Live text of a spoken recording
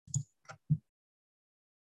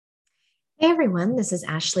Hey everyone, this is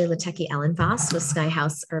Ashley Latecki Ellenfoss with Sky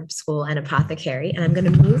House Herb School and Apothecary, and I'm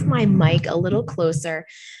going to move my mic a little closer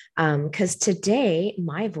because today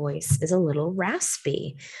my voice is a little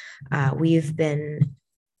raspy. We've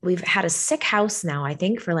had a sick house now, I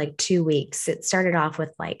think, for like 2 weeks. It started off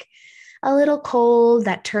with like a little cold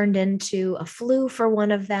that turned into a flu for one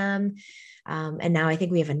of them. And now I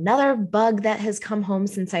think we have another bug that has come home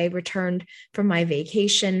since I returned from my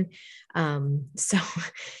vacation. So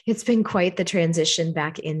it's been quite the transition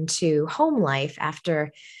back into home life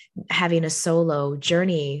after having a solo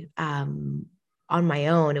journey on my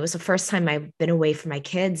own. It was the first time I've been away from my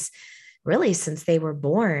kids really since they were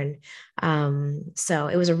born. So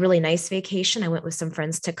it was a really nice vacation. I went with some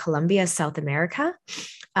friends to Colombia, South America,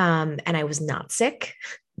 and I was not sick.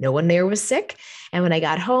 No one there was sick. And when I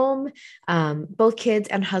got home, both kids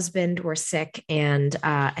and husband were sick, and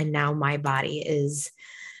now my body is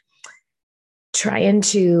trying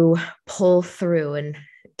to pull through and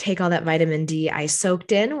take all that vitamin D I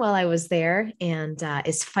soaked in while I was there, and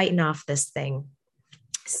is fighting off this thing.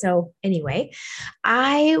 So anyway,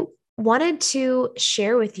 I wanted to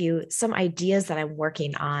share with you some ideas that I'm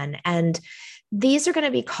working on. And these are going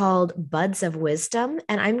to be called buds of wisdom.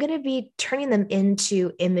 And I'm going to be turning them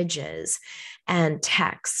into images and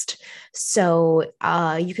text. So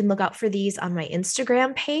you can look out for these on my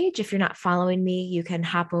Instagram page. If you're not following me, you can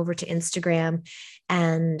hop over to Instagram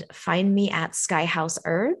and find me at Sky House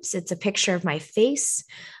Herbs. It's a picture of my face.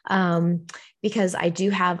 Because I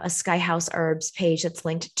do have a Sky House Herbs page that's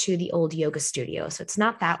linked to the old yoga studio. So it's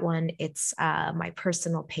not that one, it's my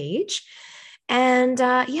personal page. And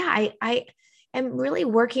I am really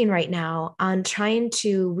working right now on trying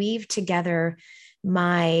to weave together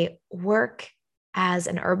my work as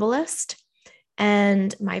an herbalist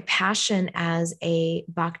and my passion as a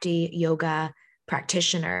bhakti yoga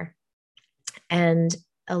practitioner. And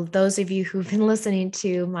those of you who've been listening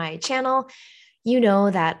to my channel, you know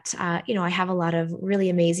that I have a lot of really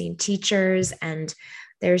amazing teachers, and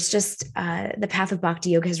there's just the path of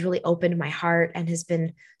bhakti yoga has really opened my heart and has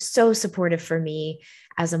been so supportive for me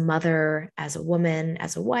as a mother, as a woman,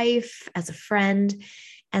 as a wife, as a friend.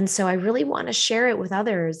 And so I really want to share it with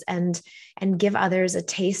others and give others a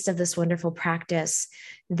taste of this wonderful practice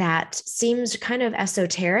that seems kind of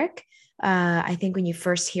esoteric, I think, when you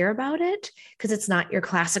first hear about it, because it's not your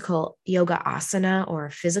classical yoga asana or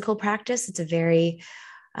physical practice. It's a very,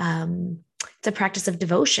 it's a practice of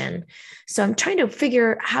devotion. So I'm trying to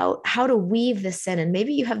figure how to weave this in. And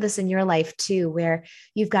maybe you have this in your life too, where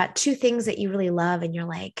you've got two things that you really love and you're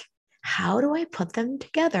like, how do I put them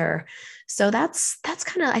together? So that's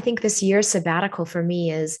kind of, I think, this year's sabbatical for me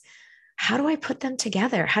is, how do I put them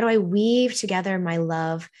together? How do I weave together my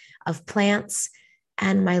love of plants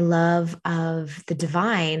and my love of the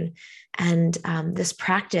divine and this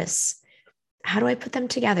practice? How do I put them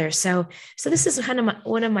together? So this is kind of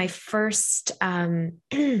one of my first,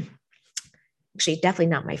 actually, definitely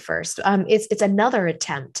not my first. It's another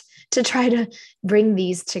attempt to try to bring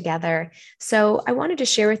these together. So I wanted to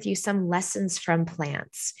share with you some lessons from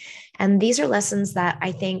plants, and these are lessons that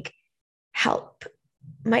I think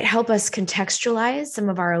might help us contextualize some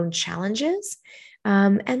of our own challenges,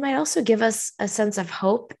 and might also give us a sense of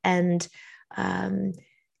hope and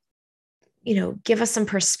give us some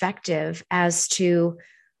perspective as to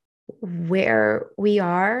where we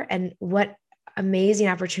are and what amazing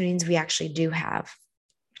opportunities we actually do have.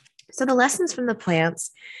 So the lessons from the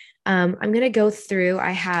plants, I'm going to go through.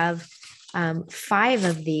 I have 5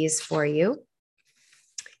 of these for you.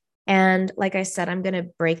 And like I said, I'm going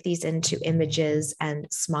to break these into images and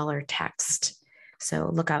smaller text.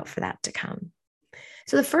 So look out for that to come.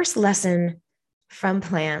 So the first lesson from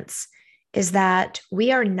plants is that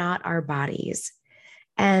we are not our bodies.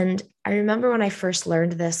 And I remember when I first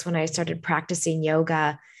learned this, when I started practicing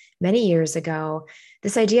yoga many years ago,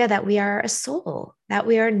 this idea that we are a soul, that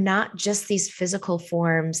we are not just these physical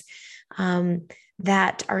forms,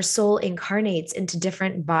 that our soul incarnates into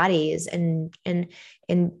different bodies and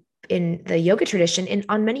in the yoga tradition,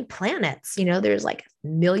 on many planets. There's like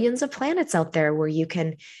millions of planets out there where you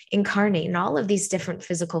can incarnate in all of these different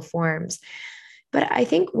physical forms. But I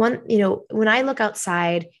think when I look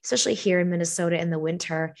outside, especially here in Minnesota in the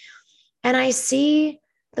winter, and I see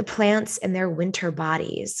the plants in their winter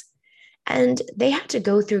bodies, and they had to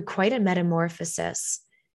go through quite a metamorphosis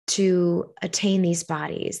to attain these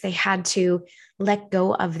bodies. They had to let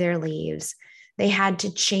go of their leaves. They had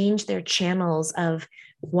to change their channels of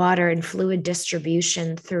water and fluid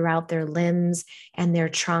distribution throughout their limbs and their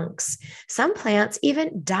trunks. Some plants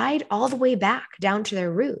even died all the way back down to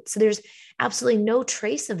their roots. So there's absolutely no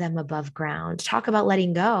trace of them above ground. Talk about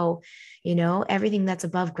letting go. Everything that's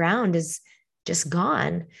above ground is just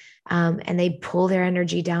gone. And they pull their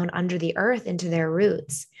energy down under the earth into their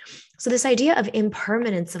roots. So, this idea of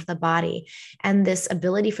impermanence of the body and this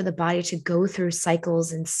ability for the body to go through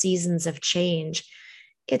cycles and seasons of change,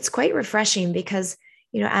 it's quite refreshing because,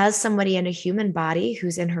 as somebody in a human body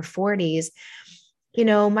who's in her 40s,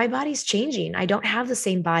 my body's changing. I don't have the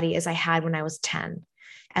same body as I had when I was 10,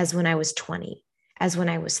 as when I was 20, as when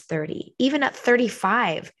I was 30. Even at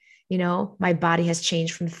 35, my body has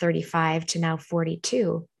changed from 35 to now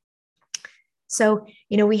 42. So,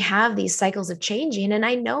 we have these cycles of changing, and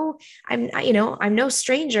I know I'm no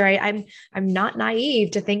stranger. I'm not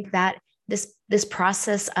naive to think that this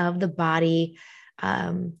process of the body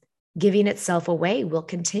giving itself away will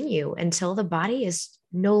continue until the body is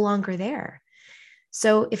no longer there.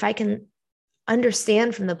 So, if I can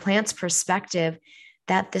understand from the plant's perspective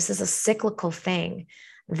that this is a cyclical thing,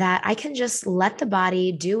 that I can just let the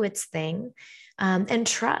body do its thing, and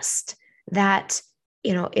trust that,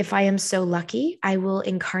 if I am so lucky, I will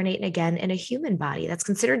incarnate again in a human body. That's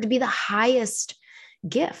considered to be the highest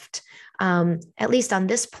gift, at least on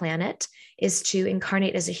this planet, is to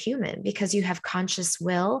incarnate as a human, because you have conscious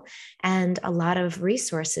will and a lot of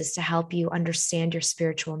resources to help you understand your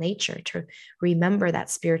spiritual nature, to remember that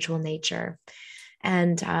spiritual nature.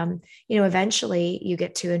 And, eventually you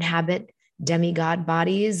get to inhabit demigod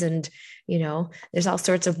bodies, and, there's all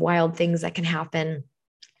sorts of wild things that can happen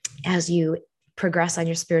as you progress on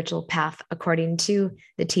your spiritual path according to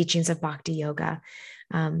the teachings of Bhakti Yoga.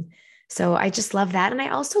 So I just love that. And I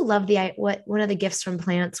also love one of the gifts from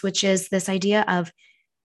plants, which is this idea of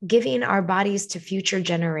giving our bodies to future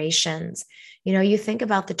generations. You think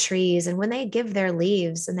about the trees, and when they give their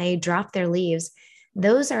leaves and they drop their leaves,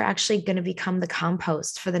 those are actually going to become the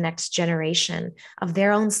compost for the next generation of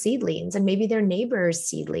their own seedlings, and maybe their neighbors'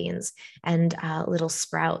 seedlings and little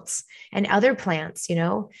sprouts, and other plants,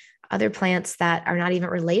 other plants that are not even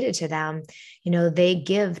related to them, they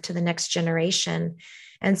give to the next generation.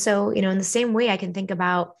 And so, in the same way, I can think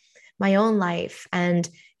about my own life and,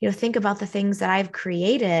 think about the things that I've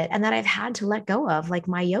created and that I've had to let go of, like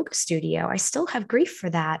my yoga studio. I still have grief for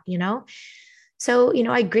that, So,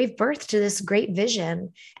 I gave birth to this great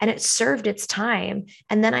vision, and it served its time.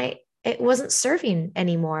 And then it wasn't serving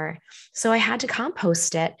anymore. So I had to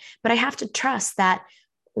compost it, but I have to trust that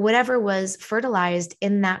whatever was fertilized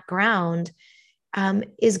in that ground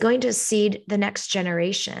is going to seed the next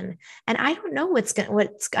generation. And I don't know what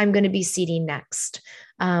I'm going to be seeding next.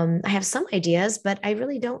 I have some ideas, but I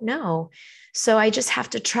really don't know. So I just have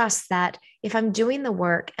to trust that if I'm doing the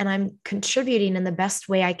work and I'm contributing in the best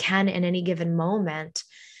way I can in any given moment,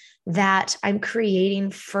 that I'm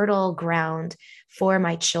creating fertile ground for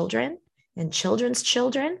my children and children's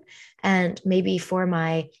children, and maybe for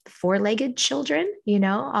my four-legged children,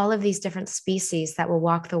 all of these different species that will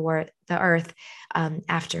walk the earth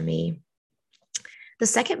after me. The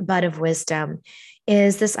second bud of wisdom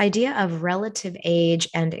is this idea of relative age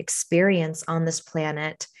and experience on this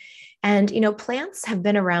planet. And, plants have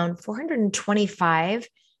been around 425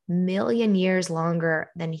 million years longer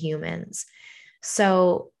than humans.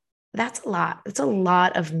 So that's a lot. It's a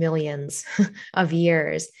lot of millions of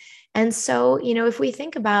years. And so, if we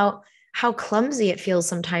think about how clumsy it feels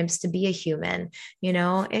sometimes to be a human,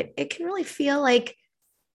 it can really feel like,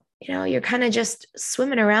 you're kind of just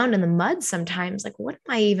swimming around in the mud sometimes. Like, what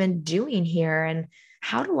am I even doing here? And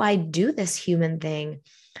how do I do this human thing?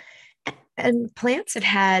 And plants had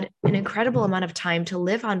had an incredible amount of time to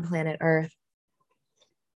live on planet Earth,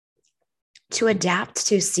 to adapt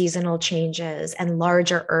to seasonal changes and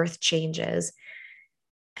larger Earth changes.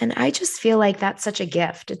 And I just feel like that's such a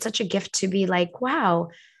gift. It's such a gift to be like, wow,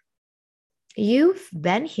 you've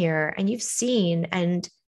been here and you've seen and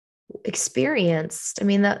experienced. I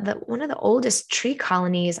mean, the one of the oldest tree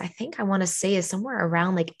colonies, I think I want to say, is somewhere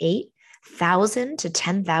around like 8,000 to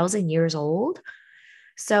 10,000 years old.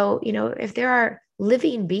 So, if there are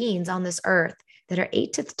living beings on this earth that are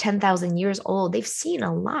 8 to 10,000 years old, they've seen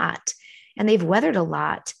a lot, and they've weathered a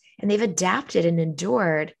lot, and they've adapted and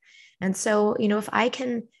endured. And so, if I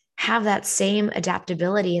can have that same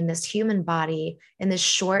adaptability in this human body in this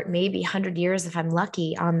short, maybe 100 years, if I'm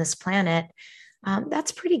lucky on this planet,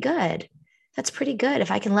 that's pretty good. That's pretty good.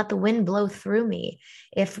 If I can let the wind blow through me,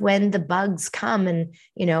 if when the bugs come and,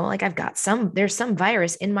 like there's some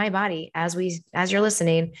virus in my body as you're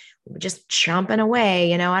listening, just chomping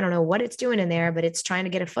away, I don't know what it's doing in there, but it's trying to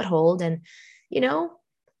get a foothold. And, you know,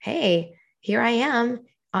 hey, here I am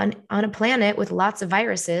on a planet with lots of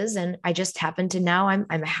viruses, and I just happen to now I'm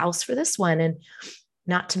a house for this one, and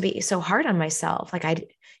not to be so hard on myself. Like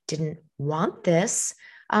didn't want this,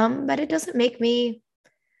 but it doesn't make me,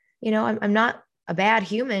 I'm not a bad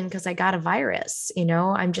human because I got a virus.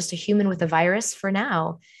 I'm just a human with a virus for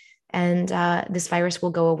now, and this virus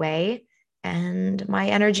will go away, and my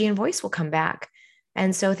energy and voice will come back.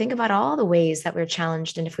 And so think about all the ways that we're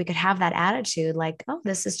challenged. And if we could have that attitude, like, oh,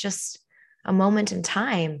 this is just a moment in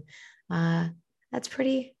time, uh, that's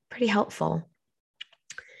pretty helpful.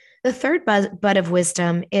 The third bud of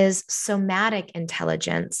wisdom is somatic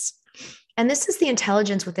intelligence. And this is the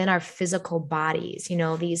intelligence within our physical bodies,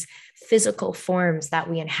 these physical forms that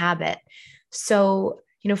we inhabit. So,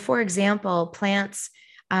 for example,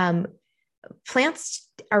 um, plants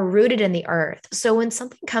are rooted in the earth. So when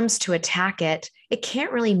something comes to attack it, it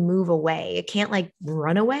can't really move away. It can't like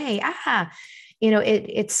run away.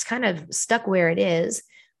 It's kind of stuck where it is.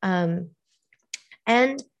 And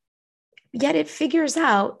yet it figures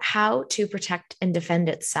out how to protect and defend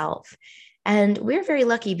itself. And we're very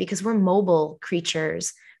lucky because we're mobile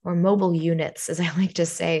creatures, or mobile units, as I like to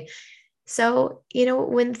say. So,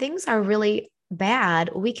 when things are really bad,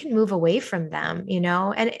 we can move away from them,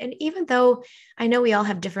 and even though I know we all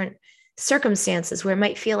have different circumstances where it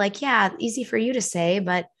might feel like, yeah, easy for you to say,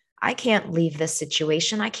 but I can't leave this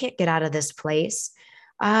situation. I can't get out of this place.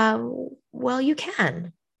 Well, you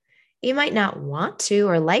can. You might not want to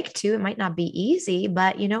or like to. It might not be easy,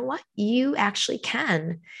 but you know what? You actually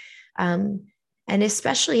can. Um, and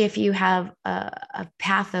especially if you have a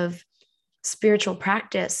path of spiritual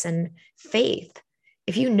practice and faith,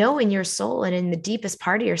 if you know in your soul and in the deepest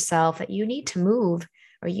part of yourself that you need to move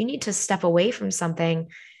or you need to step away from something,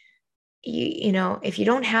 if you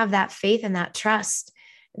don't have that faith and that trust,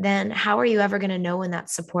 then how are you ever going to know when that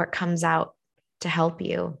support comes out to help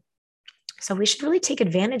you? So we should really take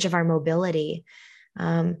advantage of our mobility,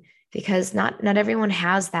 because not everyone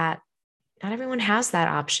has that. Not everyone has that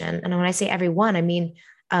option. And when I say everyone, I mean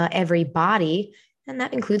every body, and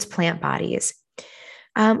that includes plant bodies.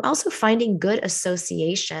 Also, finding good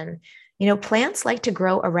association. Plants like to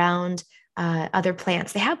grow around other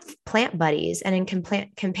plants. They have plant buddies, and in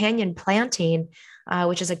companion planting,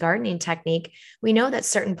 which is a gardening technique, we know that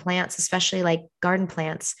certain plants, especially like garden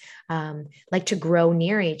plants, like to grow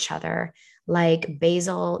near each other. Like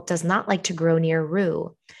basil does not like to grow near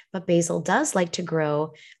rue, but basil does like to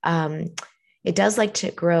grow. It does like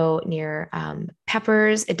to grow near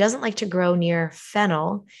peppers. It doesn't like to grow near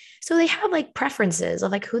fennel. So they have like preferences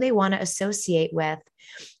of like who they want to associate with.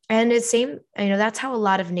 And it's same, that's how a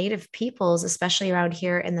lot of native peoples, especially around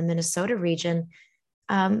here in the Minnesota region,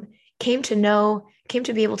 um, came to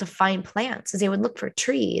be able to find plants, as they would look for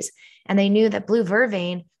trees. And they knew that blue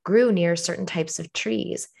vervain grew near certain types of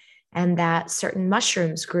trees, and that certain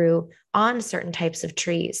mushrooms grew on certain types of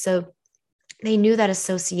trees. So they knew that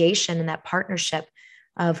association and that partnership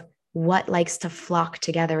of what likes to flock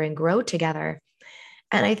together and grow together.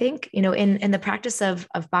 And I think, in the practice of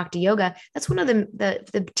bhakti yoga, that's one of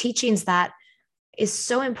the teachings that is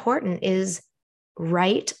so important, is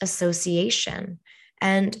right association.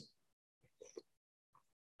 And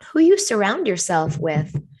who you surround yourself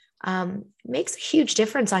with makes a huge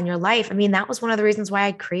difference on your life. I mean, that was one of the reasons why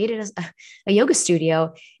I created a yoga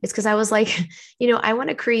studio, is because I was like, I want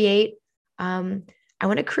to create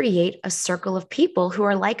a circle of people who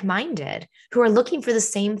are like-minded, who are looking for the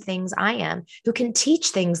same things I am, who can teach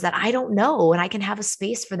things that I don't know, and I can have a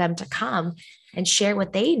space for them to come and share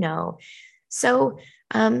what they know. So,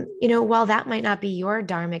 while that might not be your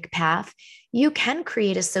dharmic path, you can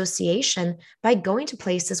create association by going to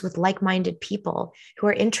places with like-minded people who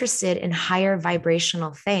are interested in higher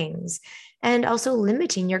vibrational things, and also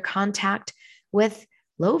limiting your contact with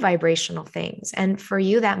low vibrational things. And for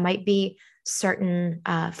you, that might be certain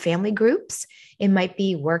family groups. It might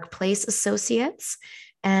be workplace associates.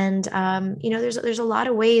 And there's a lot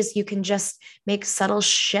of ways you can just make subtle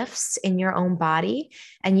shifts in your own body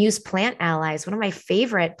and use plant allies. One of my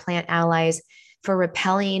favorite plant allies for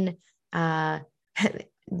repelling,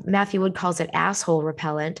 Matthew Wood calls it asshole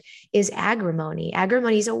repellent, is agrimony.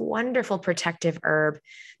 Agrimony is a wonderful protective herb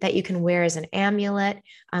that you can wear as an amulet.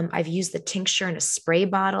 I've used the tincture in a spray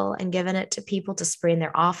bottle and given it to people to spray in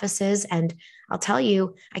their offices. And I'll tell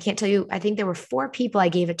you, I can't tell you, I think there were 4 people I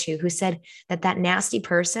gave it to who said that nasty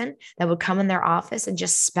person that would come in their office and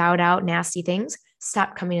just spout out nasty things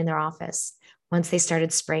stopped coming in their office once they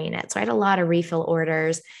started spraying it. So I had a lot of refill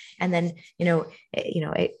orders. And then,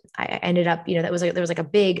 I ended up, there was like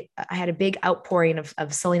I had a big outpouring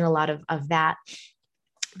of selling a lot of that.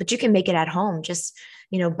 But you can make it at home. Just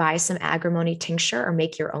buy some agrimony tincture or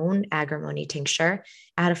make your own agrimony tincture,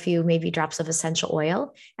 add a few maybe drops of essential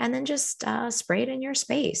oil, and then just spray it in your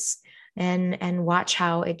space and watch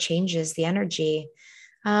how it changes the energy.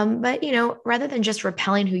 But rather than just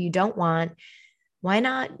repelling who you don't want, why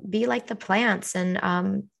not be like the plants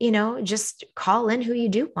and just call in who you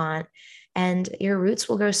do want, and your roots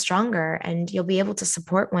will grow stronger and you'll be able to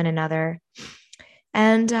support one another.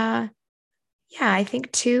 And yeah, I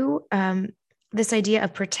think too, this idea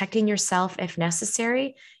of protecting yourself if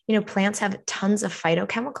necessary. Plants have tons of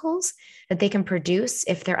phytochemicals that they can produce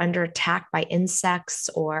if they're under attack by insects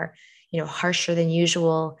or harsher than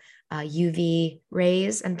usual UV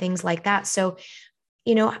rays and things like that. So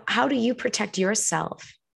how do you protect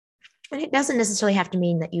yourself? And it doesn't necessarily have to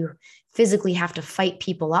mean that you physically have to fight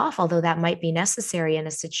people off, although that might be necessary in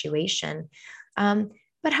a situation.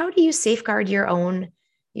 But how do you safeguard your own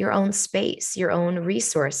space, your own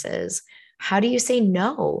resources? How do you say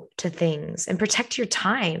no to things and protect your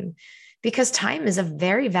time? Because time is a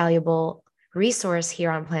very valuable resource here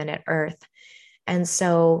on planet Earth. And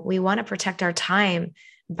so we want to protect our time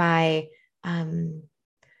by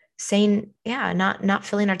saying, yeah, not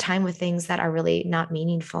filling our time with things that are really not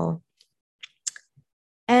meaningful.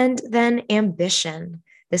 And then ambition.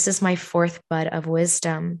 This is my fourth bud of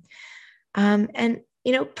wisdom. And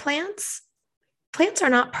plants are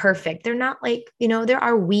not perfect. They're not like, there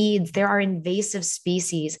are weeds, there are invasive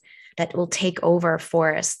species that will take over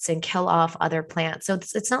forests and kill off other plants. So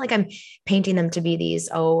it's not like I'm painting them to be these,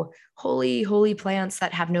 holy, holy plants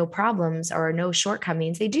that have no problems or no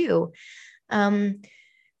shortcomings. They do. And,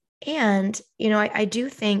 I do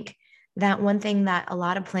think that one thing that a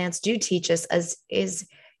lot of plants do teach us is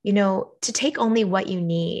to take only what you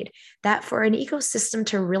need, that for an ecosystem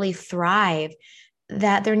to really thrive,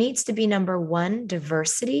 that there needs to be, number one,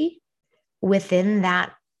 diversity within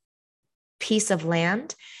that piece of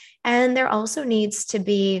land. And there also needs to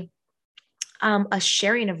be a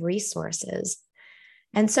sharing of resources.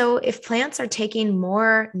 And so if plants are taking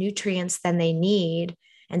more nutrients than they need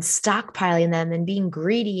and stockpiling them and being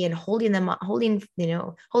greedy and holding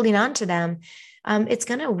on to them, it's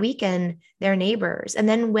going to weaken their neighbors. And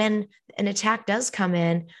then when an attack does come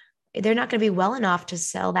in, they're not going to be well enough to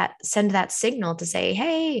send that signal to say,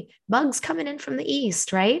 hey, bugs coming in from the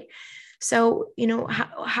east, right? So,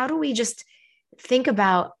 how do we just think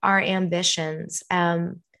about our ambitions?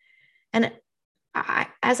 And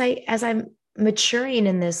as I'm maturing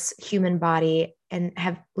in this human body and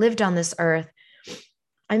have lived on this earth,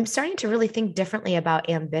 I'm starting to really think differently about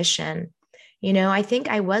ambition. I think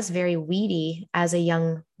I was very weedy as a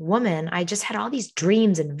young woman. I just had all these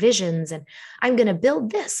dreams and visions, and I'm going to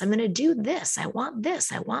build this. I'm going to do this. I want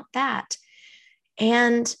this. I want that.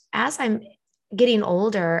 And as I'm getting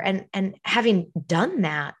older and having done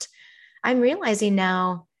that, I'm realizing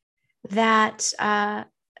now that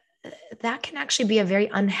that can actually be a very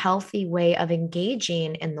unhealthy way of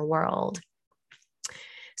engaging in the world.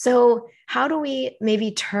 So how do we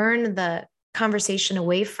maybe turn the conversation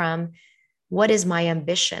away from what is my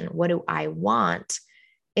ambition? What do I want?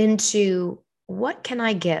 Into what can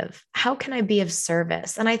I give? How can I be of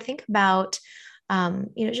service? And I think about,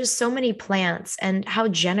 just so many plants and how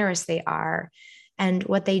generous they are and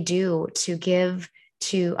what they do to give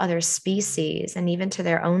to other species and even to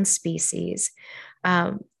their own species.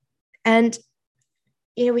 And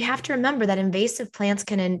we have to remember that invasive plants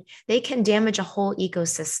can damage a whole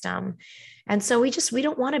ecosystem. And so we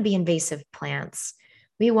don't want to be invasive plants.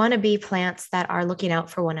 We want to be plants that are looking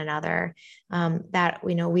out for one another, that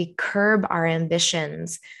we curb our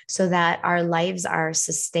ambitions so that our lives are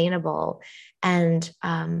sustainable, and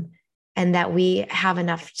that we have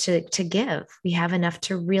enough to give. We have enough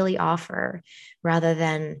to really offer, rather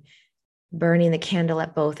than burning the candle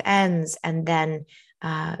at both ends. And then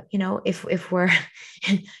if we're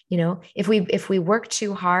if we work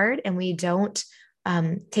too hard and we don't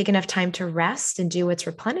take enough time to rest and do what's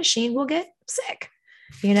replenishing, we'll get sick.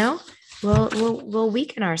 We'll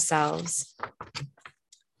weaken ourselves,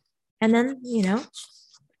 and then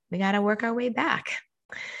we got to work our way back.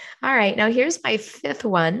 All right, now here's my fifth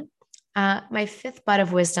one. My fifth bud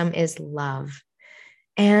of wisdom is love.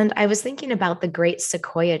 And I was thinking about the great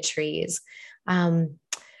sequoia trees.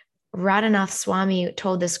 Radhanath Swami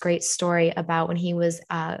told this great story about when he was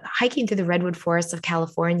hiking through the redwood forests of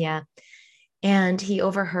California, and he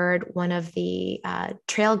overheard one of the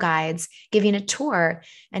trail guides giving a tour.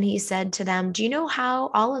 And he said to them, do you know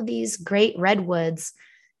how all of these great redwoods,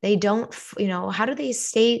 they don't, how do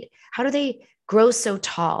they grow so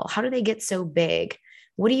tall? How do they get so big?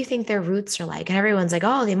 What do you think their roots are like? And everyone's like,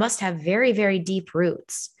 oh, they must have very, very deep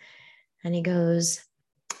roots. And he goes,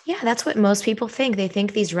 Yeah, that's what most people think. They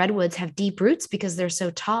think these redwoods have deep roots because they're so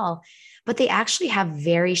tall, but they actually have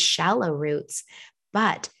very shallow roots,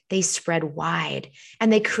 but they spread wide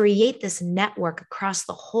and they create this network across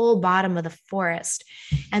the whole bottom of the forest.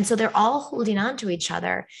 And so they're all holding on to each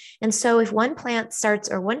other. And so if one plant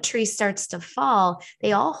starts or one tree starts to fall,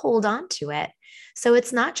 they all hold on to it. So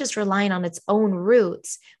it's not just relying on its own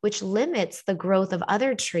roots, which limits the growth of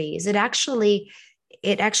other trees. It actually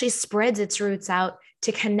spreads its roots out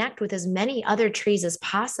to connect with as many other trees as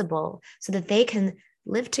possible so that they can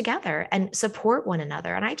live together and support one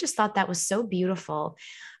another. And I just thought that was so beautiful.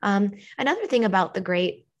 Another thing about the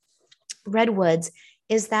great redwoods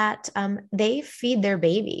is that they feed their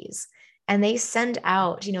babies and they send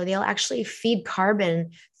out, they'll actually feed carbon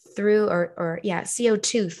through or yeah,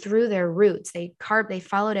 CO2 through their roots. They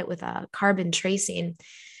followed it with a carbon tracing,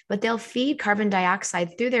 but they'll feed carbon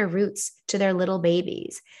dioxide through their roots to their little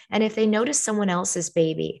babies. And if they notice someone else's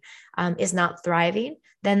baby is not thriving,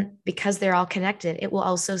 then because they're all connected, it will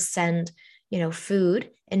also send, food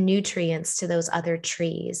and nutrients to those other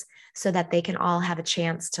trees so that they can all have a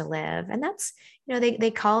chance to live. And that's,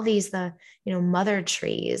 they call these the, mother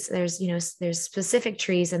trees. There's specific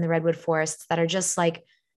trees in the redwood forests that are just like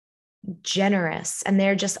generous and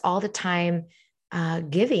they're just all the time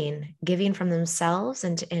giving from themselves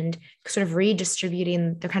and sort of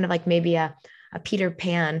redistributing. They're kind of like maybe a Peter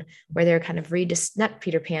Pan where they're kind of not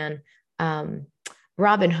Peter Pan,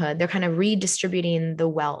 Robin Hood. They're kind of redistributing the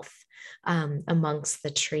wealth amongst the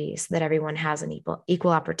trees so that everyone has an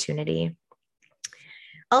equal opportunity.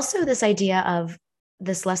 Also, this idea of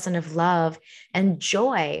this lesson of love and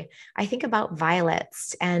joy. I think about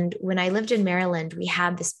violets. And when I lived in Maryland, we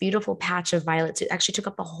had this beautiful patch of violets. It actually took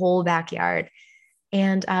up the whole backyard.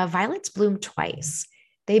 And violets bloom twice.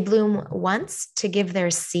 They bloom once to give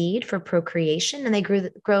their seed for procreation, and they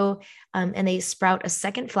grow and they sprout a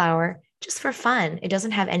second flower just for fun. It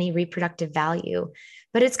doesn't have any reproductive value,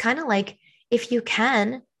 but it's kind of like if you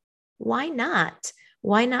can, why not?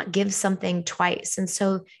 Why not give something twice? And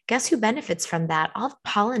so, guess who benefits from that? All the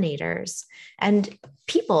pollinators and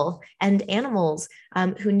people and animals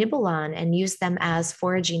who nibble on and use them as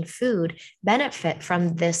foraging food benefit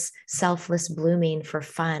from this selfless blooming for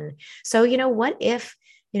fun. So, what if,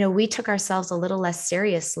 we took ourselves a little less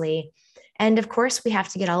seriously? And of course, we have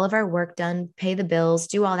to get all of our work done, pay the bills,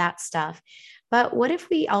 do all that stuff. But what if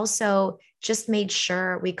we also just made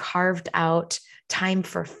sure we carved out time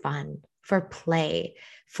for fun, for play,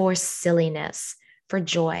 for silliness, for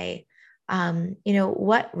joy?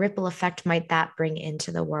 What ripple effect might that bring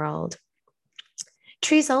into the world?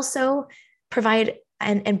 Trees also provide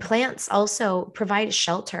and plants also provide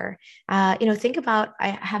shelter. Think about, I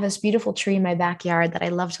have this beautiful tree in my backyard that I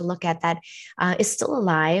love to look at that is still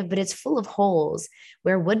alive, but it's full of holes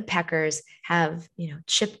where woodpeckers have,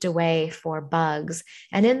 chipped away for bugs.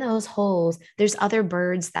 And in those holes, there's other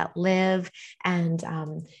birds that live and,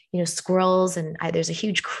 squirrels. And there's a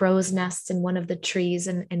huge crow's nest in one of the trees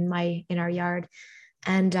in our yard.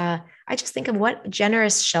 And I just think of what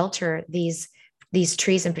generous shelter these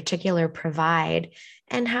trees in particular provide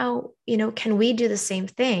and how, can we do the same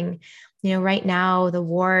thing? Right now, the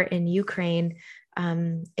war in Ukraine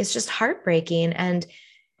is just heartbreaking. And,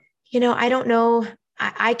 I don't know,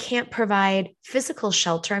 I can't provide physical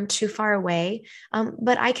shelter. I'm too far away,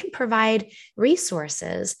 but I can provide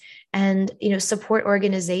resources and, support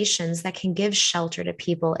organizations that can give shelter to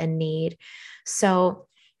people in need. So,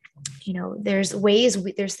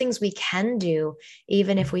 there's things we can do,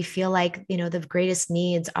 even if we feel like, the greatest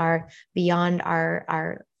needs are beyond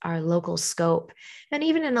our local scope. And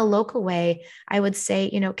even in a local way, I would say,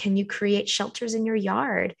 can you create shelters in your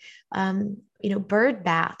yard? Bird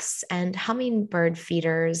baths and hummingbird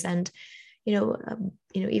feeders and,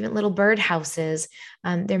 even little bird houses.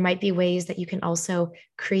 There might be ways that you can also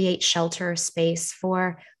create shelter space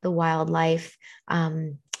for the wildlife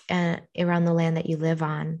around the land that you live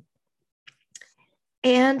on.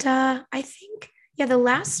 And I think, the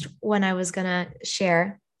last one I was going to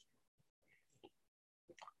share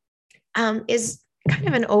is kind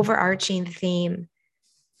of an overarching theme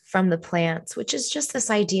from the plants, which is just this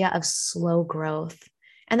idea of slow growth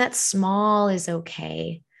and that small is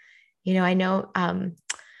okay. I know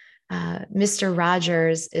Mr.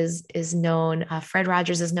 Rogers is known, Fred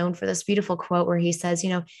Rogers is known for this beautiful quote where he says,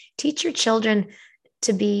 teach your children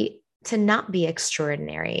to not be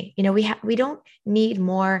extraordinary. We don't need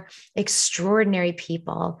more extraordinary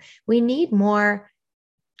people. We need more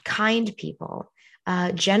kind people,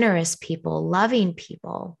 generous people, loving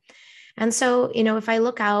people. And so, if I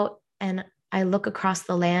look out and I look across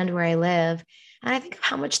the land where I live, and I think of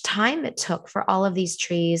how much time it took for all of these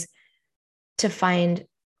trees to find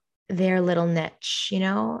their little niche,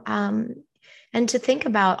 and to think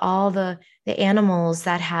about all the animals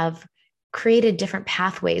that have created different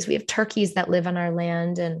pathways. We have turkeys that live on our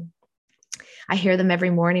land, and I hear them every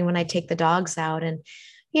morning when I take the dogs out, and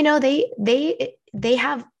they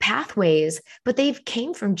have pathways, but they've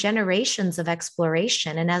came from generations of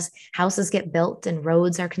exploration. And as houses get built and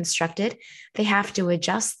roads are constructed, they have to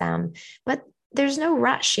adjust them. But there's no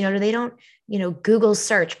rush. They don't, Google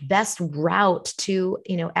search best route to,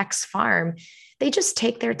 X farm. They just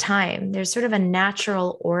take their time. There's sort of a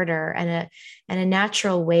natural order and a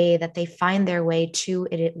natural way that they find their way to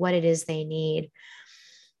it, what it is they need.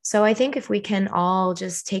 So I think if we can all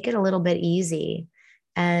just take it a little bit easy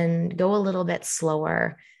and go a little bit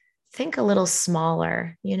slower, think a little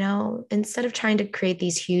smaller, instead of trying to create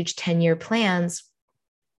these huge 10-year plans,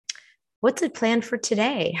 what's a plan for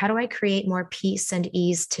today? How do I create more peace and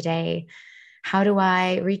ease today? How do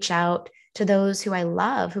I reach out to those who I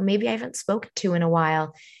love, who maybe I haven't spoken to in a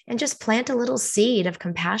while, and just plant a little seed of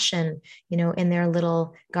compassion, in their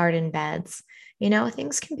little garden beds?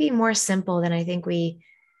 Things can be more simple than I think we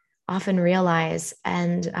often realize.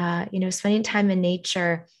 And, spending time in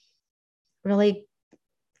nature really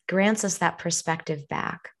grants us that perspective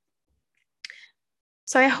back.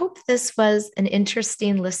 So I hope this was an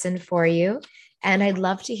interesting listen for you. And I'd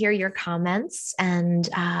love to hear your comments and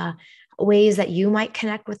ways that you might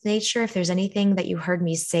connect with nature. If there's anything that you heard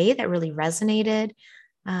me say that really resonated,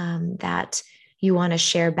 that you want to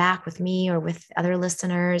share back with me or with other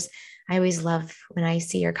listeners, I always love when I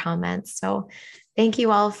see your comments. So thank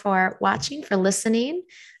you all for watching, for listening,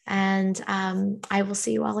 and I will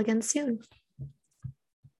see you all again soon.